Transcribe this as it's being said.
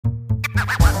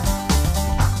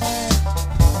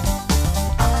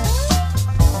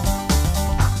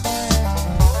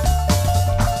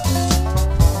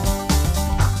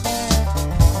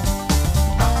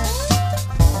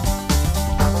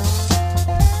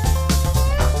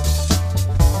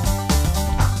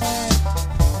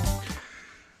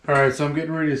Alright, so I'm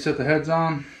getting ready to set the heads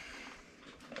on.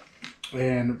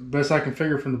 And best I can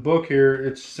figure from the book here,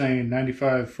 it's saying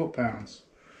 95 foot-pounds.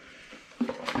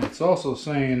 And it's also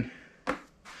saying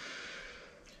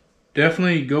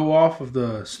definitely go off of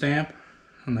the stamp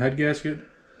on the head gasket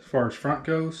as far as front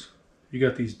goes. You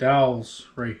got these dowels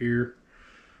right here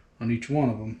on each one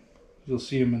of them. You'll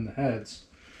see them in the heads.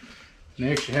 And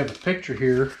they actually have a picture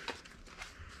here.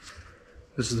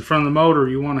 This is the front of the motor.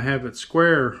 You want to have it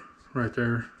square right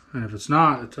there. And if it's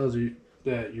not, it tells you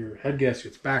that your head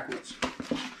gasket's backwards.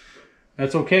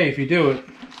 That's okay if you do it,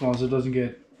 as long as it doesn't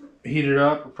get heated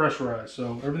up or pressurized.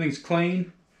 So everything's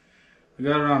clean. I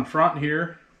got it on front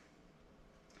here.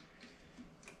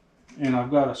 And I've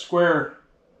got a square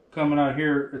coming out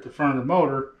here at the front of the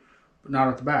motor, but not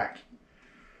at the back.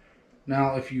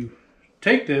 Now if you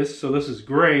take this, so this is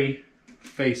gray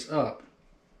face up.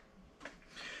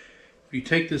 If you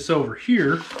take this over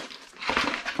here,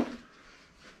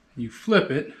 you flip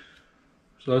it.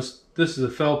 So this is a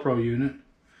Felpro unit,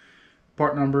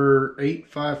 part number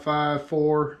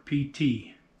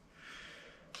 8554PT.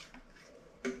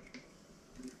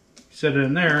 Set it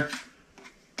in there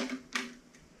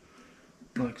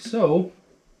like so.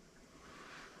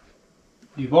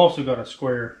 You've also got a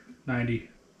square 90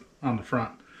 on the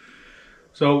front.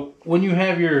 So when you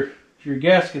have your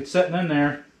gasket sitting in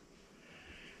there,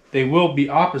 they will be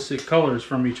opposite colors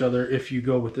from each other if you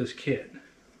go with this kit.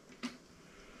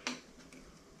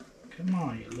 Come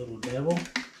on, you little devil.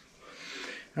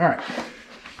 Alright.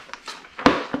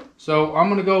 So I'm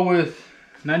going to go with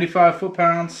 95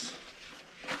 foot-pounds.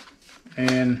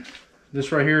 And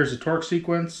this right here is the torque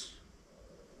sequence.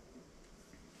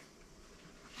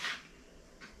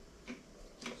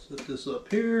 Set this up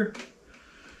here.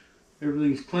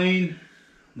 Everything's clean.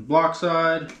 The block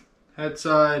side, head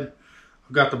side.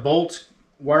 I've got the bolts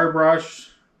wire brush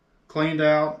cleaned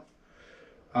out.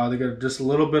 They got just a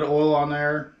little bit of oil on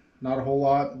there. Not a whole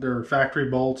lot. They're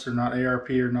factory bolts. They're not ARP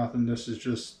or nothing. This is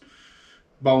just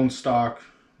bone stock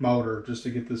motor just to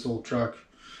get this old truck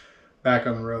back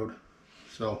on the road.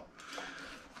 So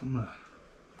I'm gonna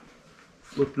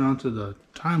flip it onto the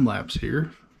time lapse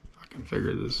here. If I can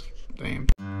figure this damn.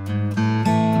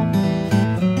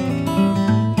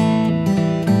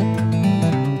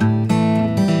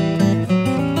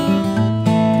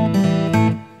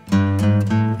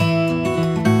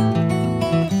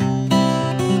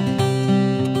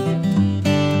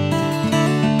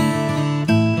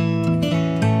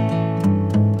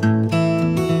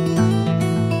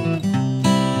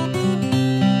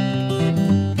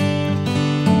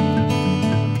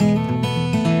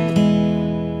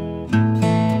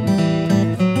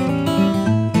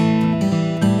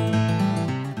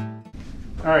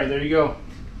 Alright, there you go.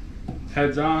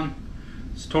 Heads on.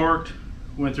 It's torqued.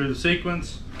 Went through the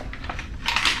sequence.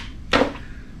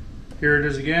 Here it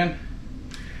is again.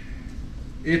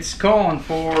 It's calling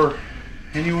for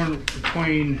anywhere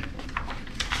between,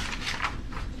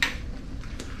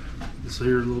 this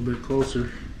here a little bit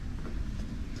closer,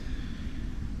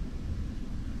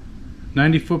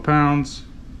 90 foot-pounds,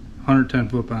 110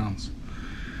 foot-pounds.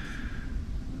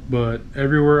 But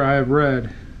everywhere I have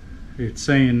read, it's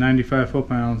saying 95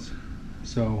 foot-pounds,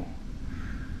 so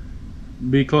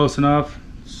be close enough.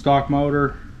 Stock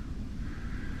motor,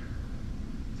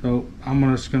 so I'm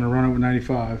just gonna run it with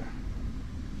 95.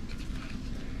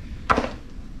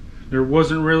 There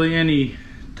wasn't really any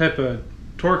type of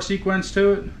torque sequence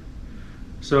to it,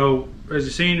 so as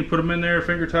you've seen, you put them in there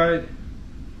finger tight,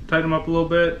 tighten them up a little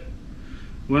bit,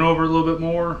 went over a little bit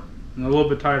more, and a little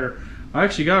bit tighter. I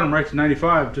actually got them right to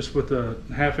 95 just with a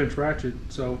 1/2 inch ratchet.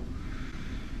 So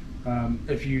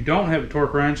if you don't have a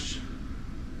torque wrench,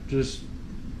 just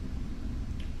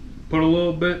put a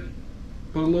little bit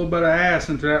of ass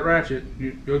into that ratchet.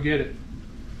 You'll get it.